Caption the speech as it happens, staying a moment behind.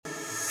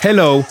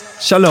Hello,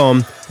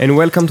 shalom, and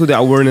welcome to the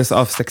Awareness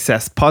of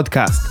Success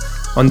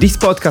podcast. On this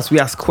podcast, we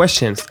ask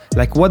questions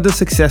like what does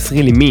success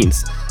really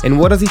means, and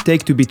what does it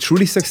take to be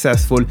truly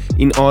successful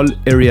in all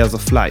areas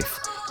of life.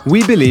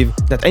 We believe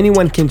that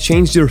anyone can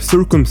change their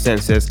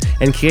circumstances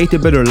and create a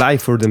better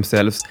life for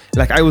themselves,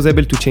 like I was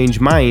able to change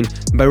mine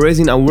by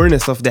raising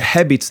awareness of the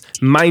habits,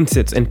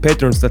 mindsets, and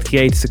patterns that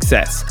create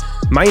success.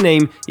 My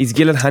name is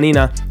Gilad,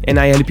 and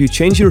I help you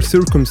change your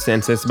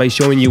circumstances by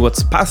showing you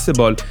what's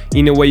possible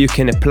in a way you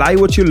can apply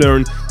what you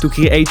learn to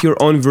create your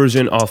own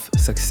version of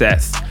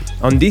success.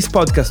 On this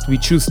podcast, we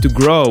choose to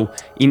grow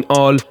in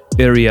all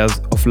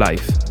areas of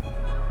life.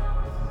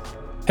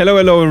 Hello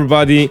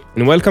everybody,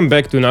 and welcome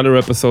back to another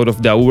episode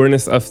of the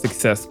Awareness of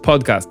Success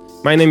podcast.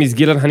 My name is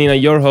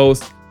Gilad, your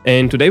host,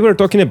 and today we're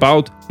talking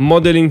about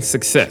modeling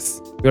success.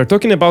 We are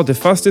talking about the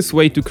fastest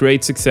way to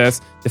create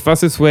success, the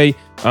fastest way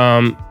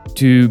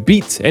to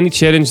beat any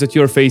challenge that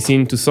you're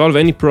facing, to solve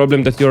any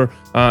problem that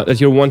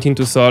you're wanting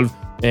to solve.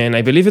 And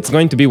I believe it's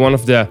going to be one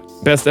of the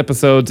best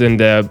episodes and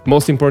the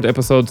most important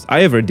episodes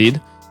I ever did.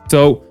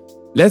 So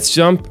let's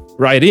jump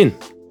right in.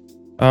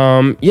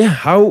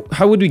 How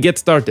would we get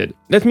started?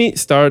 Let me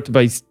start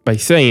by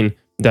saying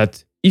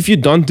that if you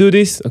don't do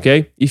this,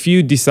 okay, if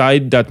you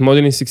decide that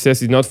modeling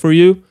success is not for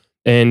you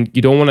and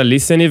you don't want to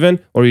listen even,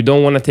 or you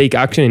don't want to take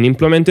action and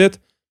implement it,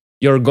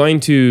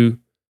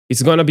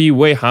 it's going to be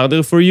way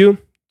harder for you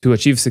to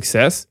achieve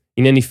success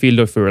in any field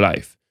of your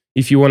life.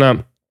 If you want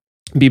to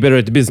be better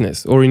at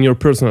business or in your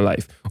personal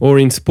life or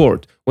in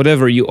sport,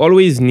 whatever, you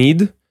always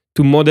need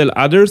to model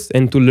others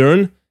and to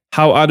learn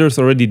how others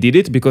already did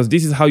it, because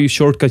this is how you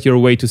shortcut your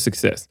way to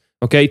success.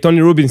 Okay, Tony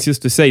Robbins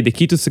used to say the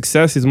key to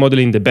success is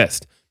modeling the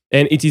best,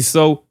 and it is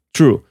so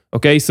true.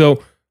 Okay,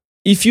 so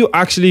if you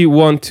actually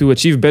want to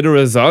achieve better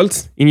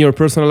results in your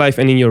personal life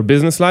and in your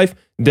business life,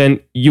 then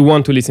you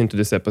want to listen to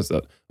this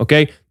episode.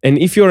 Okay, and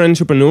if you're an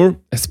entrepreneur,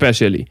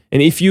 especially,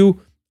 and if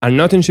you are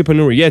not an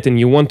entrepreneur yet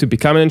and you want to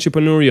become an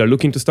entrepreneur, you're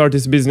looking to start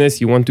this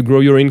business, you want to grow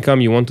your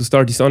income, you want to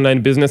start this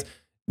online business,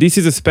 this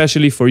is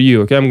especially for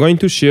you. Okay, I'm going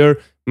to share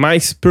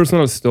my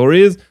personal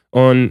stories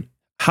on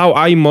how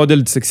I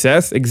modeled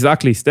success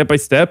exactly step by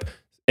step,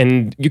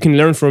 and you can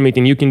learn from it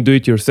and you can do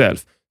it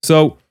yourself.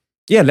 So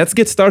yeah, let's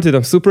get started.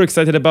 I'm super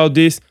excited about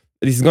this.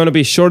 This is going to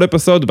be a short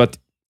episode, but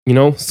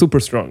super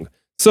strong.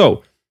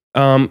 So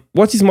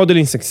what is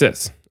modeling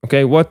success?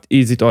 Okay, what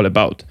is it all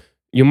about?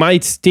 You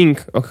might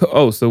think,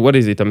 oh, so what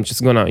is it? I'm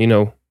just gonna,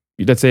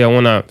 let's say I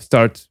want to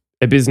start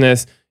a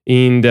business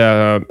in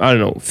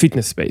the,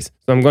 fitness space.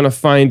 So I'm going to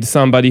find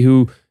somebody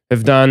who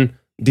have done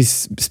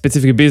this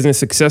specific business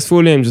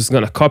successfully. I'm just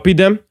going to copy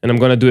them and I'm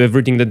going to do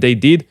everything that they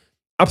did.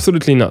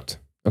 Absolutely not.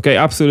 Okay,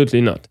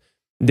 absolutely not.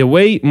 The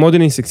way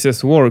modeling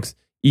success works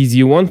is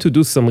you want to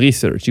do some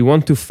research. You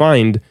want to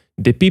find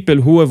the people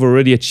who have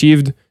already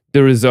achieved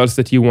the results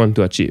that you want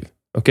to achieve.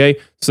 Okay,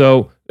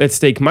 so let's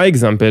take my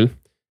example.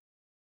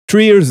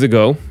 3 years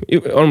ago,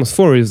 almost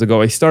 4 years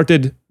ago, I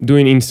started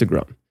doing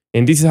Instagram.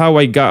 And this is how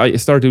I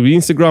started with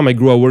Instagram. I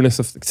grew awareness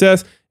of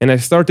success and I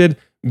started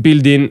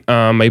building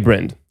my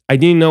brand. I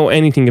didn't know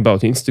anything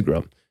about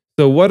Instagram.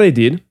 So what I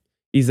did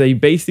is I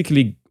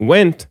basically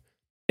went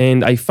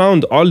and I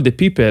found all the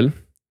people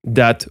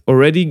that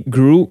already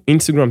grew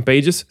Instagram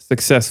pages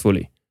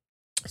successfully.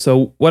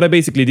 So what I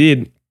basically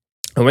did,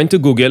 I went to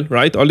Google,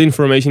 right? All the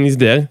information is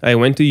there. I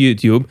went to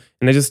YouTube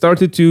and I just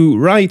started to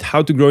write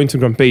how to grow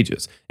Instagram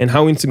pages and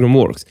how Instagram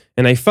works.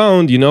 And I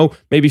found,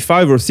 maybe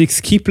 5 or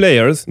 6 key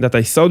players that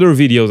I saw their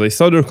videos, I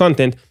saw their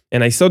content,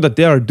 and I saw that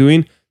they are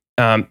doing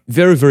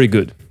very, very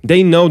good.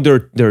 They know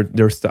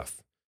their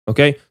stuff.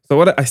 Okay. So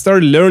what I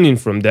started learning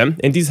from them,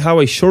 and this is how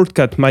I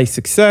shortcut my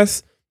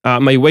success,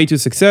 my way to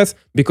success,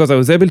 because I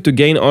was able to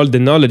gain all the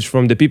knowledge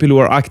from the people who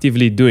are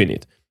actively doing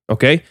it.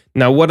 Okay.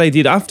 Now, what I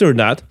did after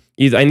that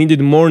is I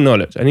needed more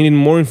knowledge. I needed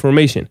more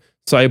information.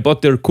 So I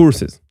bought their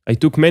courses. I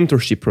took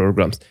mentorship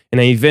programs,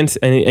 and I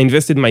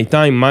invested my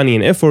time, money,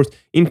 and effort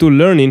into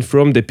learning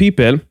from the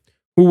people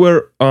who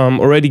were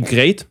already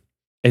great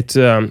at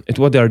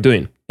what they are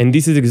doing. And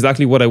this is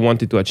exactly what I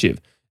wanted to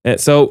achieve.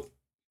 So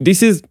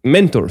this is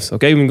mentors.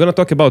 Okay, we're going to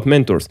talk about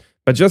mentors,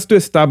 but just to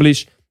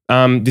establish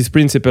this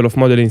principle of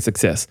modeling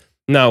success.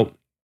 Now,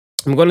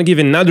 I'm going to give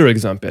another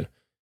example.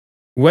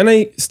 When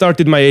I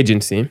started my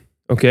agency,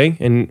 okay,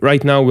 and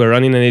right now we're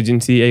running an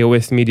agency,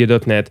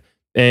 aosmedia.net,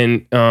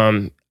 and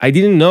I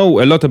didn't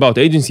know a lot about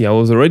agency. I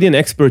was already an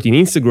expert in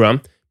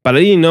Instagram, but I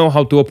didn't know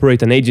how to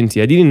operate an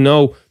agency. I didn't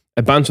know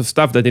a bunch of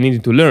stuff that I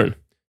needed to learn.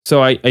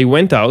 So I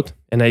went out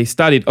and I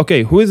studied,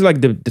 okay, who is like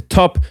the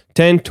top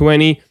 10,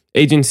 20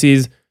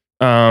 agencies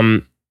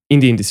in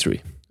the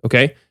industry,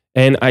 okay?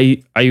 And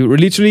I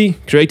literally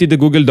created a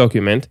Google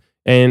document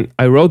and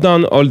I wrote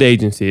down all the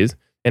agencies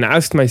and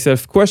asked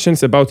myself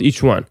questions about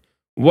each one.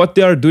 What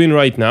they are doing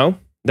right now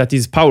that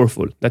is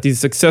powerful, that is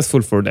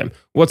successful for them,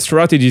 what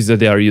strategies that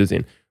they are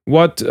using,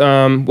 what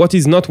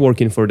is not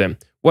working for them,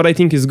 what I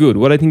think is good,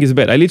 what I think is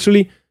bad.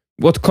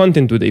 What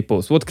content do they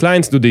post, what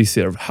clients do they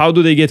serve, how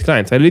do they get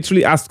clients? I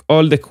literally asked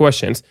all the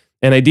questions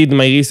and I did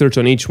my research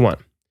on each one.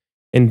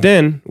 And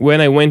then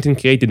when I went and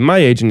created my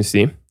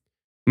agency,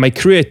 my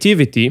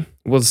creativity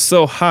was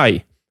so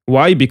high.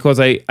 Why? Because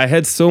I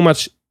had so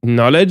much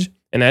knowledge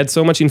and I had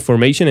so much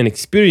information and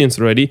experience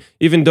already,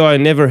 even though I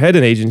never had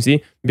an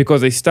agency,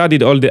 because I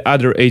studied all the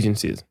other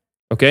agencies.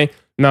 Okay?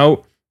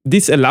 Now,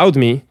 this allowed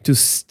me to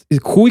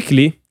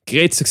quickly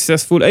create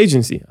successful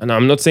agency. And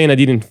I'm not saying I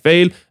didn't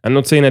fail. I'm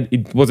not saying that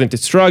it wasn't a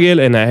struggle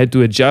and I had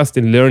to adjust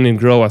and learn and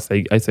grow as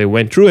I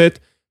went through it.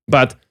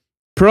 But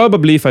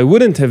probably if I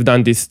wouldn't have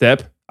done this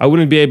step, I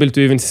wouldn't be able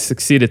to even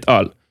succeed at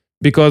all,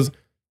 because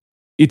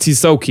it is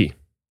so key.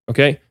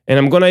 Okay? And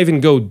I'm going to even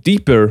go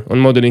deeper on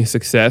modeling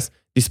success.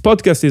 This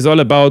podcast is all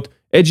about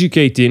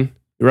educating,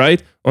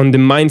 right, on the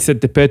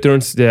mindset, the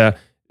patterns, the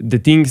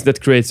things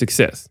that create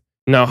success.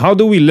 Now, how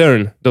do we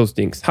learn those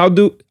things? How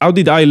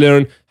did I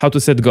learn how to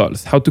set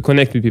goals, how to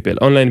connect with people,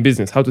 online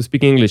business, how to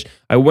speak English?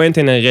 I went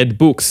and I read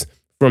books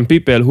from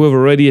people who have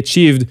already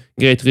achieved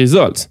great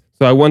results.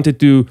 So I wanted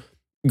to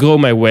grow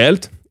my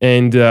wealth,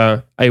 and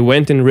I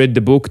went and read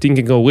the book Think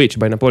and Grow Rich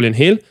by Napoleon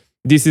Hill.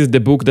 This is the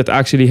book that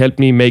actually helped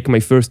me make my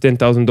first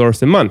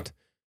 $10,000 a month.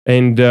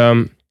 And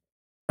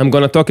I'm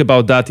going to talk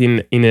about that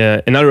in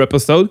another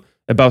episode,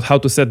 about how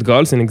to set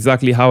goals and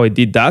exactly how I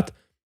did that.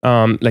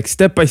 Like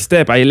step by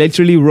step, I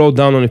literally wrote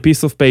down on a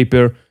piece of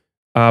paper,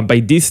 by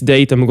this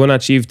date, I'm going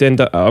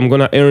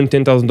to earn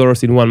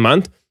 $10,000 in 1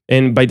 month.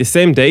 And by the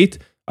same date,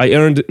 I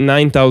earned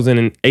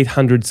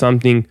 $9,800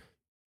 something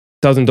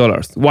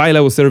 $1,000 while I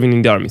was serving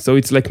in the army. So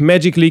it's like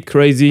magically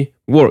crazy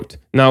worked.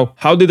 Now,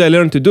 how did I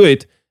learn to do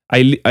it?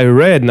 I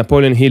read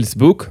Napoleon Hill's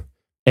book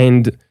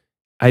and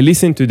I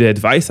listened to the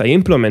advice, I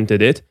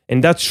implemented it,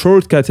 and that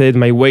shortcutted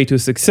my way to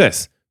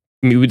success.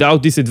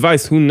 Without this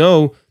advice, who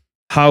knows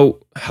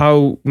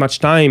how much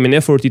time and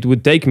effort it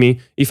would take me,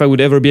 if I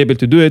would ever be able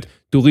to do it,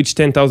 to reach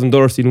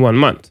 $10,000 in 1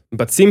 month.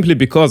 But simply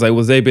because I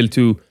was able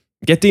to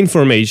get the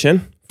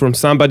information from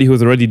somebody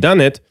who's already done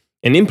it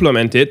and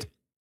implement it,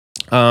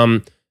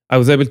 I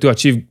was able to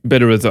achieve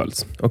better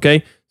results.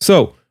 Okay?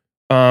 So,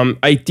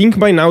 I think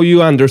by now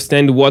you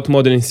understand what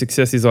modeling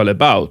success is all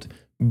about,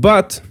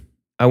 but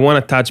I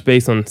want to touch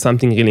base on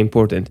something really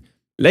important.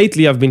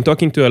 Lately, I've been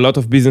talking to a lot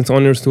of business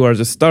owners who are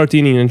just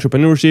starting in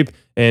entrepreneurship,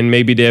 and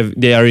maybe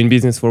they are in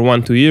business for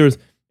 1-2 years,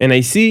 and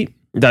I see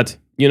that,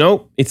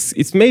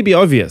 it's maybe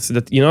obvious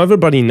that,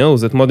 everybody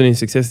knows that modeling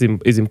success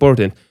is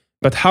important,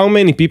 but how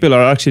many people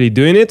are actually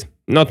doing it?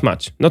 Not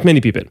much, not many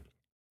people.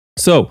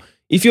 So,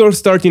 if you're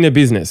starting a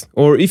business,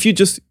 or if you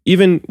just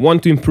even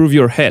want to improve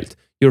your health,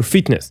 your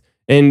fitness,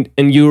 and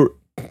you're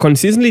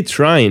consistently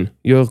trying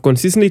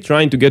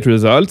to get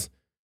results,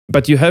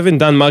 but you haven't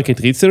done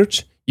market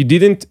research, you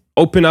didn't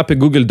open up a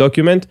Google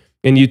document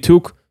and you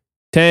took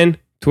 10,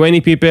 20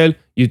 people,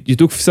 you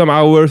took some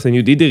hours and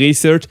you did the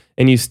research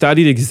and you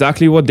studied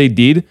exactly what they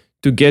did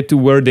to get to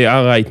where they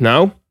are right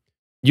now,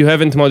 you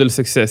haven't modeled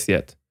success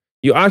yet.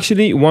 You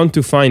actually want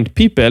to find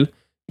people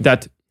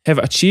that have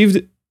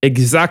achieved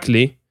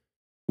exactly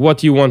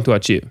what you want to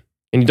achieve.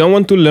 And you don't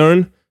want to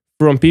learn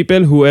from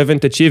people who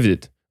haven't achieved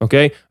it.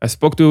 Okay? I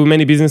spoke to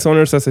many business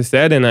owners, as I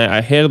said, and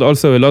I heard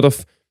also a lot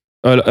of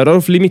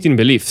limiting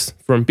beliefs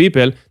from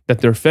people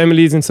that their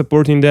family isn't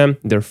supporting them,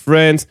 their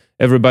friends,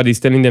 everybody's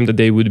telling them that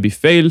they will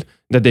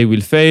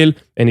fail,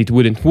 and it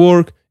wouldn't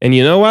work. And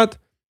you know what?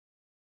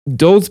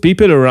 Those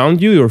people around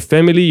you, your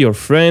family, your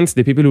friends,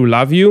 the people who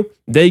love you,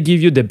 they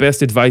give you the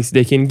best advice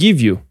they can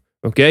give you.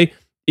 Okay?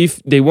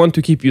 If they want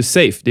to keep you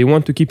safe, they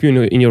want to keep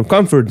you in your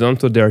comfort zone,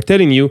 so they're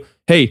telling you,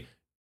 hey,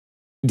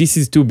 this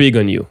is too big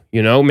on you,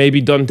 maybe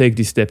don't take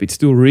this step, it's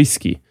too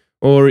risky,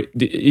 or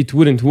it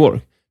wouldn't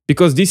work.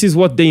 Because this is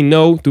what they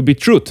know to be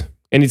truth.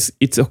 And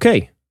it's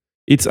okay.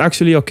 It's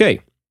actually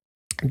okay.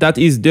 That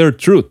is their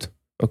truth,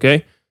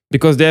 okay?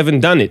 Because they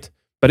haven't done it.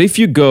 But if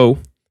you go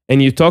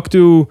and you talk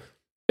to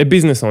a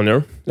business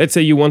owner, let's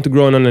say you want to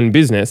grow an online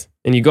business,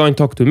 and you go and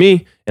talk to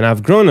me, and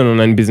I've grown an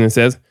online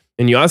businesses,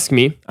 and you ask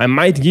me, I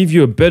might give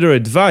you a better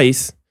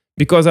advice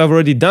because I've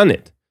already done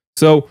it.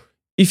 So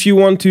if you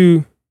want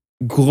to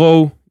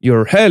grow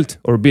your health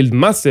or build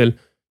muscle,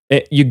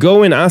 you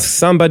go and ask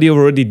somebody who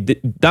already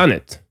done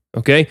it.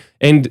 Okay?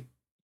 And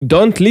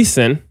don't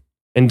listen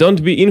and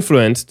don't be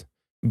influenced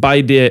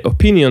by the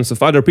opinions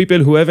of other people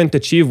who haven't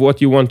achieved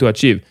what you want to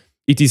achieve.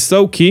 It is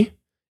so key,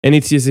 and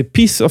it is a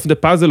piece of the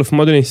puzzle of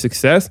modeling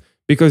success,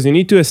 because you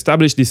need to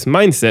establish this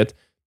mindset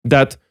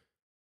that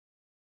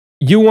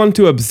you want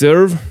to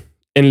observe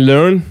and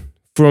learn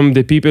from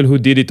the people who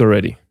did it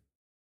already.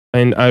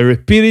 And I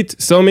repeat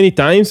it so many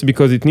times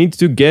because it needs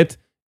to get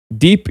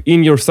deep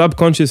in your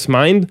subconscious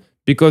mind,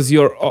 because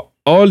you're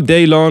all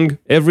day long,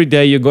 every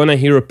day, you're going to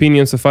hear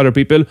opinions of other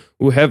people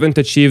who haven't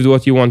achieved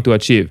what you want to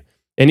achieve.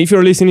 And if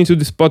you're listening to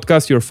this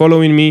podcast, you're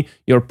following me,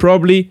 you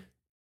probably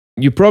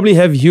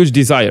have huge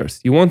desires.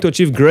 You want to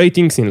achieve great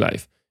things in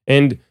life.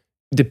 And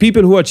the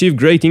people who achieve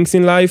great things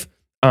in life,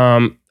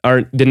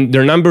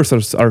 their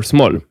numbers are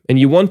small. And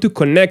you want to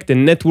connect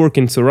and network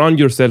and surround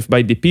yourself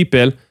with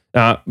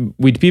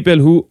people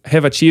who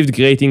have achieved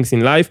great things in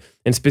life,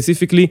 and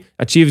specifically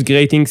achieved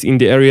great things in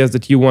the areas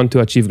that you want to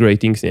achieve great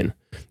things in.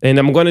 And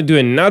I'm going to do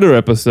another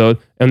episode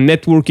on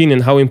networking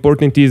and how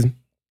important it is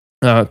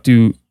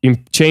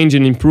change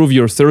and improve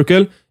your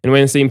circle. And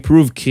when I say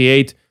improve,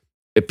 create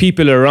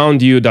people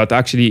around you that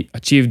actually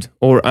achieved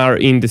or are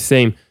in the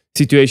same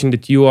situation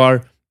that you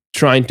are,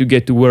 trying to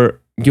get to where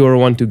you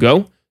want to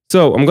go.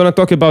 So I'm going to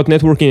talk about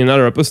networking in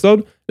another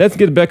episode. Let's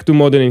get back to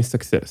modeling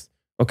success.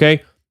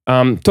 Okay.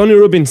 Tony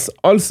Robbins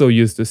also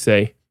used to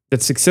say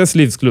that success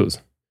leaves clues.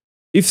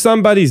 If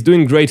somebody is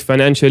doing great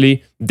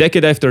financially,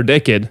 decade after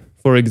decade,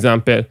 for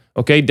example,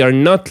 okay, they're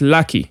not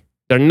lucky.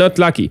 They're not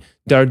lucky.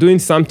 They're doing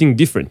something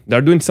different.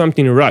 They're doing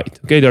something right.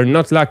 Okay, they're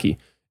not lucky.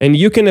 And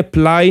you can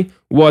apply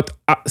what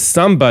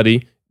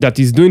somebody that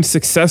is doing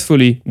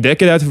successfully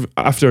decade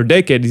after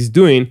decade is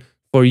doing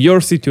for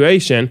your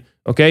situation.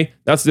 Okay,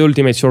 that's the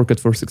ultimate shortcut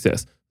for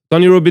success.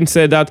 Tony Robbins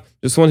said that.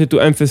 Just wanted to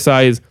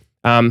emphasize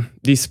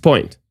this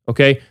point.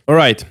 Okay, all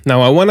right.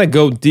 Now I want to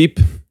go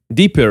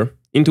deeper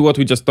into what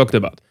we just talked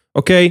about.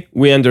 Okay,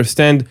 we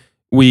understand.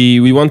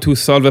 We want to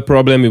solve a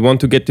problem. We want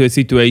to get to a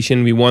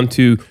situation. We want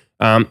to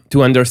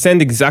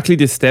understand exactly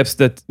the steps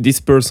that this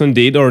person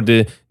did, or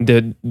the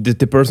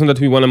person that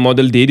we want to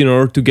model did in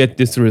order to get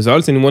these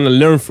results, and we want to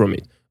learn from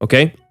it.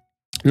 Okay,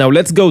 now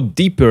let's go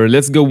deeper.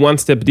 Let's go one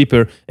step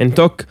deeper and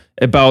talk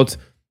about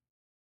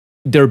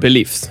their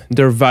beliefs,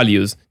 their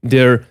values,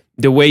 the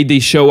way they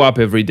show up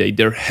every day,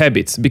 their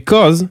habits.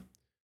 Because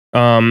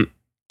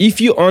if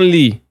you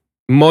only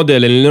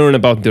model and learn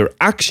about their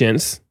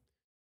actions,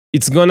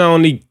 it's gonna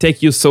only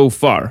take you so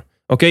far.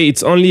 Okay,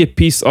 it's only a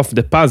piece of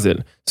the puzzle.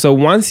 So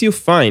once you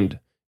find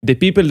the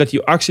people that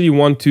you actually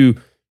want to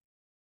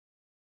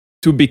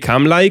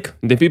become like,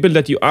 the people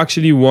that you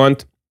actually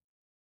want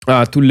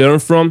to learn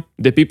from,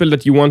 the people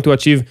that you want to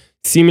achieve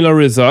similar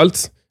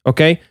results,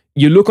 okay,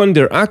 you look on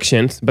their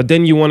actions, but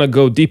then you want to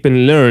go deep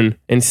and learn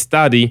and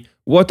study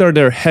what are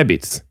their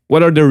habits,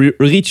 what are their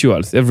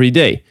rituals every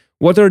day,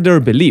 what are their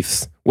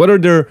beliefs, what are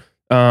their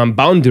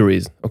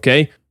boundaries,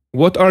 okay?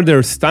 What are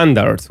their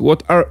standards?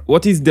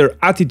 What is their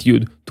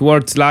attitude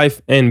towards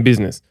life and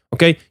business?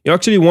 Okay, you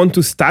actually want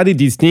to study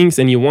these things,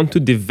 and you want to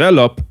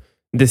develop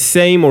the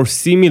same or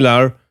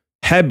similar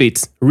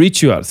habits,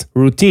 rituals,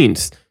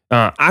 routines,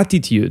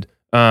 attitude,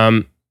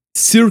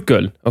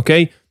 circle.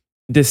 Okay,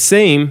 the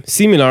same,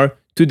 similar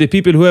to the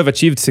people who have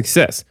achieved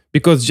success.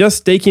 Because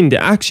just taking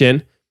the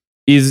action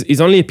is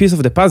only a piece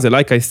of the puzzle,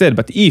 like I said.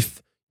 But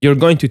if you're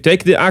going to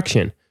take the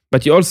action,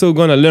 but you're also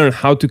going to learn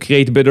how to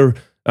create better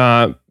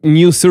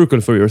new circle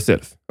for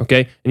yourself,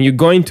 okay? And you're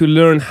going to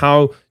learn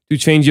how to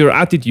change your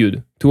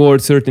attitude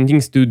towards certain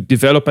things to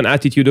develop an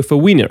attitude of a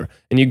winner.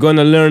 And you're going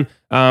to learn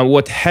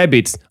what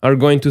habits are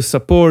going to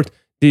support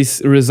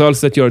these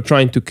results that you're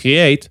trying to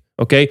create,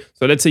 okay?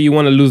 So let's say you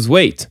want to lose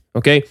weight,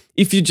 okay?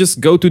 If you just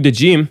go to the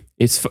gym,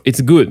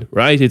 it's good,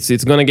 right?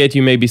 It's going to get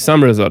you maybe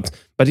some results.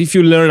 But if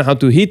you learn how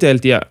to eat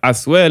healthy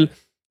as well,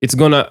 it's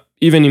going to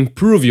even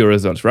improve your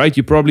results, right?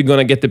 You're probably going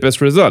to get the best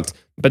results.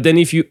 But then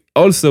if you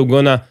also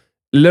going to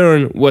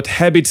learn what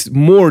habits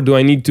more do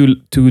I need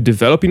to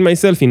develop in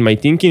myself, in my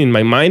thinking, in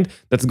my mind,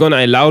 that's going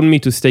to allow me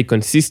to stay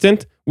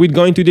consistent with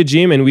going to the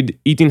gym and with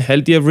eating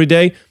healthy every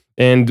day.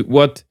 And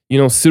what,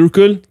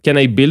 circle can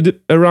I build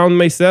around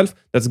myself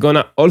that's going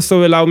to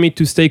also allow me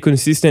to stay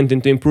consistent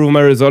and to improve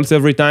my results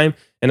every time.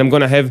 And I'm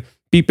going to have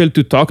people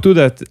to talk to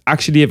that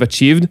actually have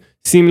achieved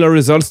similar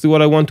results to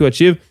what I want to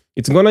achieve.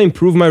 It's going to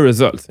improve my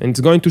results, and it's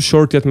going to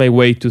shortcut my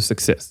way to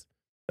success.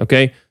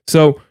 Okay?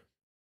 So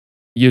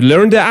you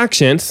learn the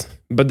actions,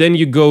 but then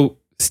you go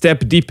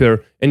step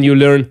deeper and you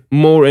learn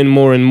more and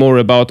more and more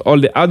about all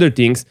the other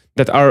things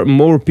that are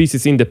more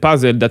pieces in the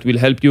puzzle that will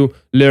help you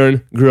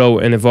learn, grow,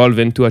 and evolve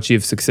and to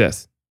achieve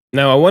success.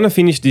 Now, I want to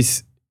finish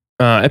this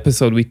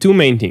episode with two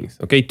main things.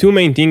 Okay, two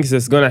main things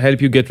that's going to help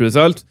you get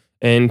results,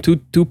 and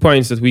two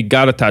points that we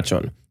got to touch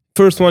on.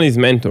 First one is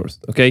mentors.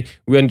 Okay,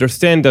 we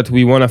understand that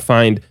we want to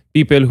find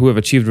people who have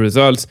achieved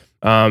results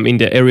in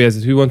the areas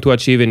that we want to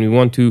achieve, and we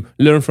want to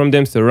learn from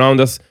them, surround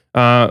us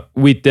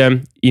with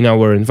them in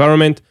our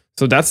environment.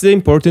 So that's the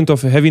importance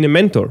of having a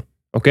mentor,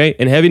 okay?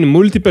 And having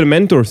multiple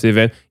mentors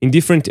even in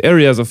different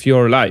areas of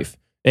your life.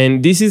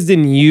 And this is the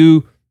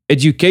new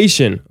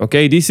education,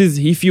 okay? This is,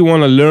 if you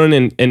want to learn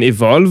and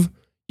evolve,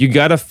 you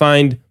got to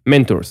find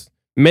mentors.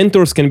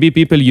 Mentors can be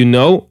people you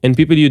know and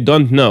people you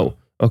don't know,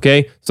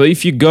 okay? So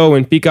if you go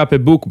and pick up a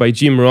book by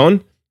Jim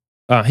Rohn,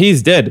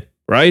 he's dead,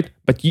 right?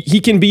 But he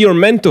can be your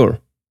mentor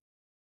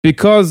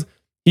because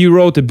he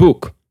wrote a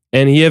book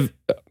and he have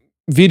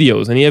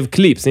videos and you have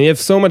clips and you have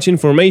so much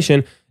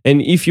information.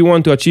 And if you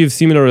want to achieve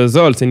similar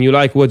results and you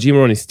like what Jim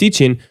Rohn is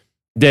teaching,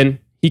 then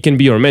he can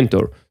be your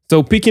mentor.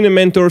 So picking a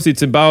mentors,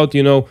 it's about,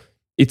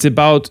 it's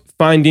about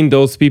finding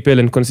those people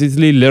and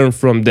consistently learn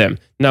from them.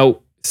 Now,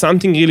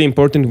 something really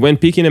important when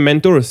picking a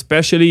mentor,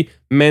 especially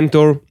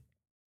mentor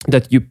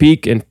that you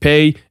pick and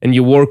pay and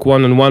you work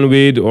one-on-one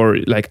with, or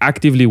like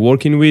actively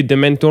working with the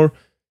mentor,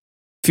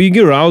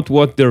 figure out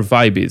what their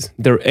vibe is,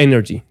 their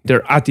energy,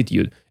 their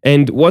attitude,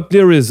 and what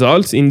their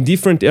results in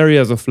different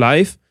areas of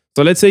life.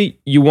 So let's say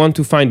you want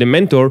to find a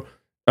mentor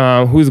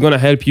who is going to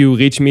help you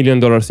reach $1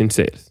 million in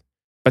sales.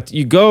 But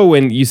you go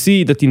and you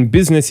see that in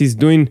business he's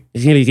doing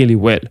really, really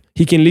well.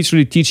 He can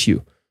literally teach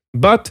you.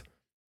 But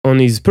on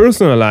his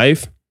personal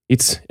life,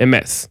 it's a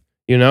mess.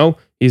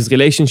 His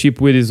relationship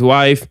with his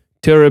wife,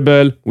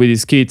 terrible. With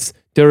his kids,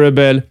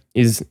 terrible.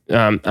 Is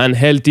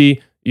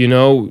unhealthy,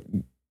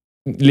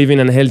 living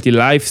an unhealthy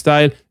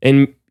lifestyle.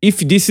 And if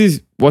this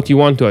is what you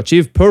want to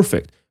achieve,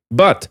 perfect.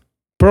 But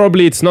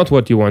probably it's not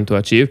what you want to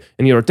achieve,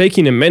 and you're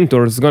taking a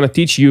mentor who's going to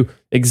teach you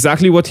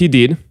exactly what he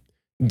did,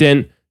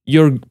 then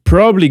you're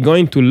probably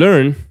going to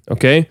learn,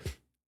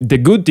 the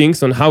good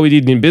things on how he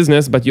did in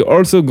business, but you're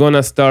also going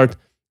to start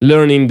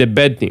learning the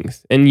bad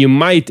things. And you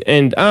might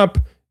end up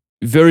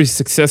very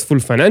successful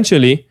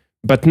financially,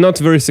 but not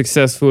very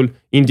successful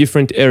in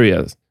different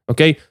areas.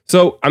 Okay,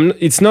 so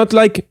it's not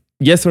like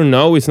yes or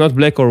no, it's not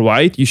black or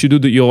white. You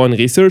should do your own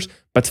research,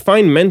 but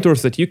find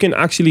mentors that you can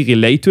actually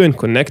relate to and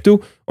connect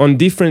to on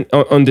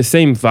the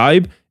same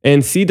vibe,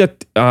 and see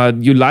that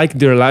you like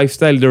their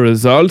lifestyle, their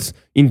results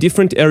in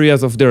different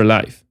areas of their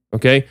life.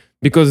 Okay,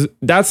 because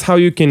that's how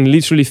you can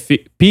literally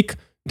pick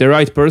the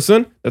right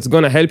person that's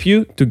gonna help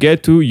you to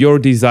get to your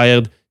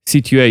desired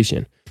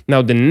situation.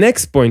 Now, the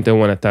next point I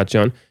want to touch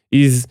on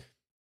is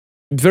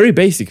very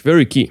basic,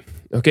 very key.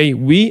 Okay,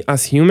 we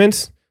as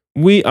humans,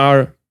 we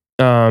are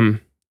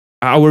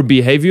our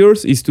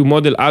behaviors is to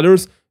model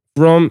others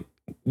from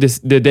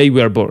the day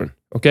we are born.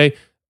 Okay,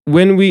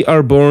 when we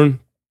are born,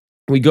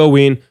 we go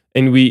in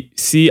and we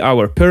see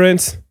our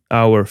parents,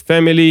 our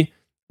family,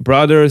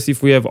 brothers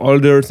if we have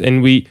elders,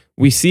 and we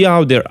see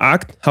how they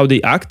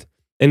act,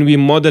 and we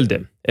model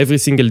them every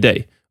single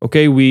day.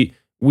 Okay,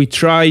 we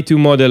try to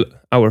model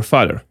our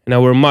father and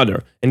our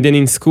mother, and then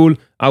in school,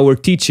 our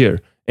teacher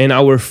and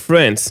our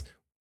friends.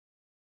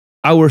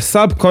 Our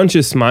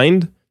subconscious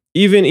mind,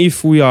 even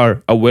if we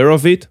are aware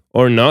of it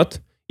or not,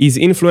 is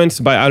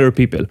influenced by other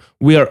people.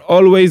 We are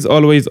always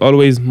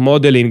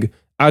modeling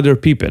other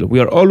people. We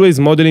are always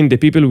modeling the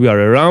people we are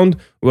around.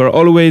 We are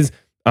always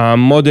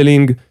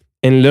modeling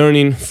and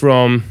learning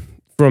from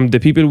the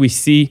people we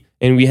see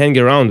and we hang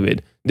around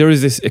with. There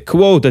is a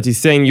quote that is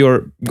saying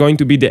you're going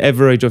to be the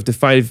average of the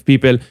 5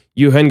 people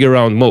you hang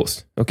around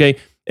most. Okay,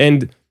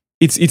 and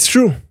it's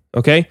true.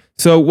 Okay,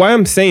 so why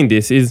I'm saying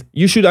this is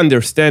you should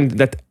understand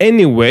that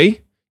anyway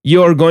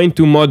you're going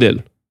to model.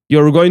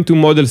 You're going to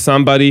model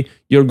somebody.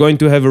 You're going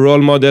to have a role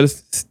model,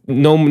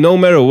 no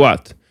matter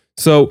what.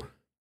 So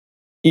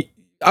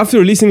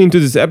after listening to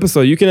this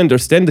episode, you can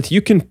understand that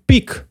you can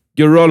pick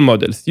your role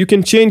models. You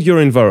can change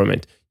your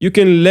environment. You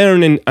can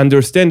learn and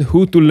understand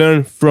who to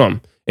learn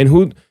from and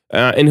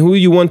who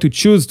you want to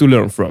choose to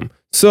learn from.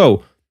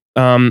 So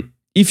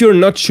if you're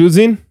not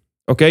choosing,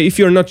 if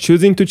you're not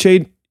choosing to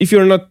change, if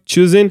you're not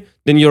choosing,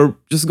 then you're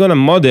just gonna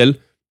model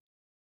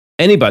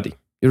anybody.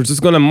 You're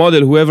just gonna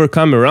model whoever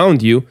come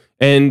around you,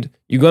 and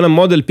you're gonna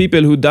model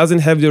people who doesn't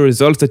have the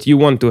results that you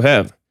want to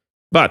have.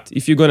 But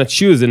if you're gonna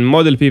choose and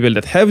model people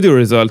that have the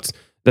results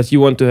that you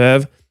want to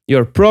have,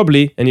 you're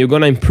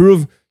gonna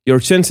improve your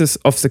chances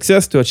of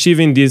success to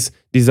achieving these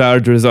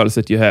desired results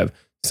that you have.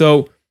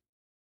 So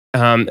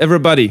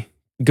everybody,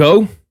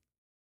 go.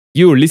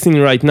 You're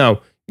listening right now.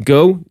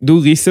 Go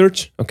do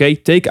research. Okay,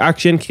 take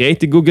action.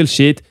 Create a Google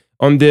sheet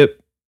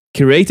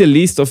create a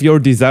list of your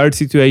desired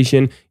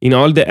situation in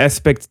all the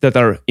aspects that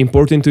are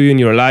important to you in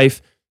your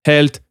life: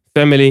 health,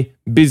 family,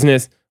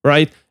 business,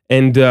 right?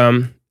 And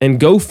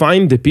go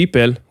find the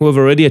people who have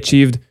already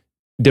achieved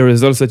the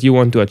results that you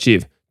want to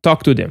achieve.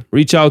 Talk to them,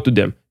 reach out to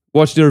them,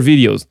 watch their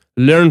videos,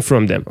 learn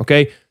from them.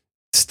 Okay,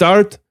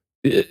 start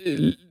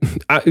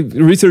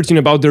researching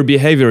about their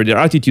behavior, their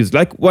attitudes,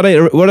 like what I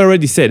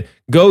already said.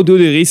 Go do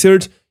the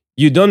research.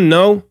 You don't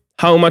know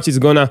how much it's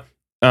gonna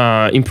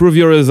improve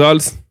your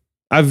results.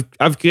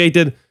 I've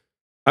created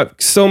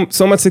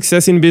so much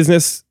success in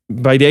business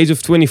by the age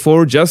of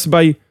 24 just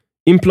by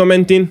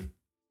implementing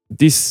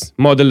this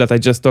model that I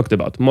just talked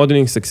about,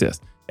 modeling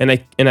success, and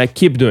I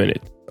keep doing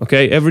it.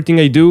 Okay, everything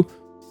I do,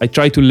 I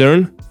try to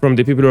learn from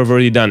the people who have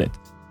already done it.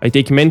 I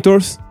take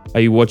mentors,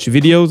 I watch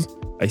videos,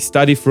 I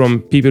study from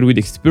people with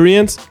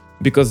experience,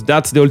 because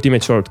that's the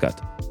ultimate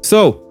shortcut.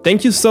 So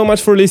thank you so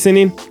much for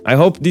listening. I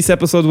hope this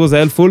episode was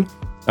helpful.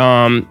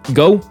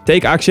 Go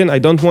take action. I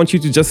don't want you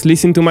to just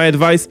listen to my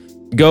advice.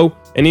 Go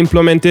and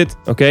implement it.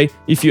 Okay,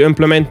 if you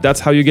implement, that's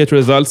how you get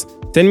results.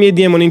 Send me a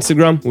DM on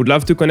Instagram. Would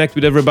love to connect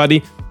with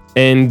everybody,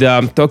 and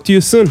talk to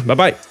you soon. Bye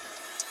bye.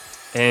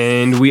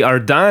 And we are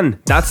done.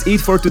 That's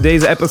it for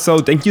today's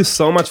episode. Thank you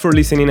so much for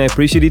listening. I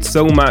appreciate it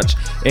so much.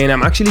 And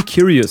I'm actually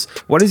curious,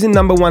 what is the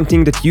number one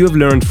thing that you have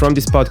learned from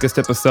this podcast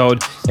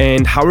episode,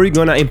 and how are you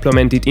gonna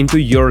implement it into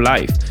your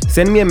life?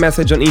 Send me a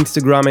message on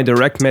Instagram, a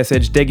direct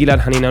message, Gilad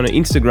Hanina on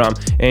Instagram,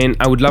 and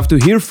I would love to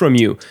hear from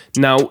you.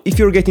 Now, if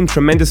you're getting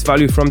tremendous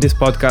value from this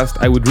podcast,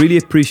 I would really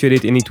appreciate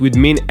it, and it would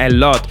mean a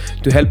lot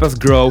to help us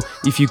grow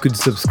if you could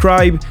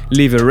subscribe,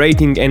 leave a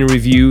rating and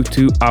review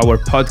to our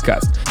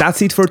podcast.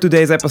 That's it for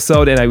today's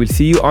episode, and I will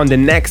see you on the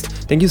next.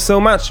 Thank you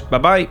so much.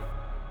 Bye-bye.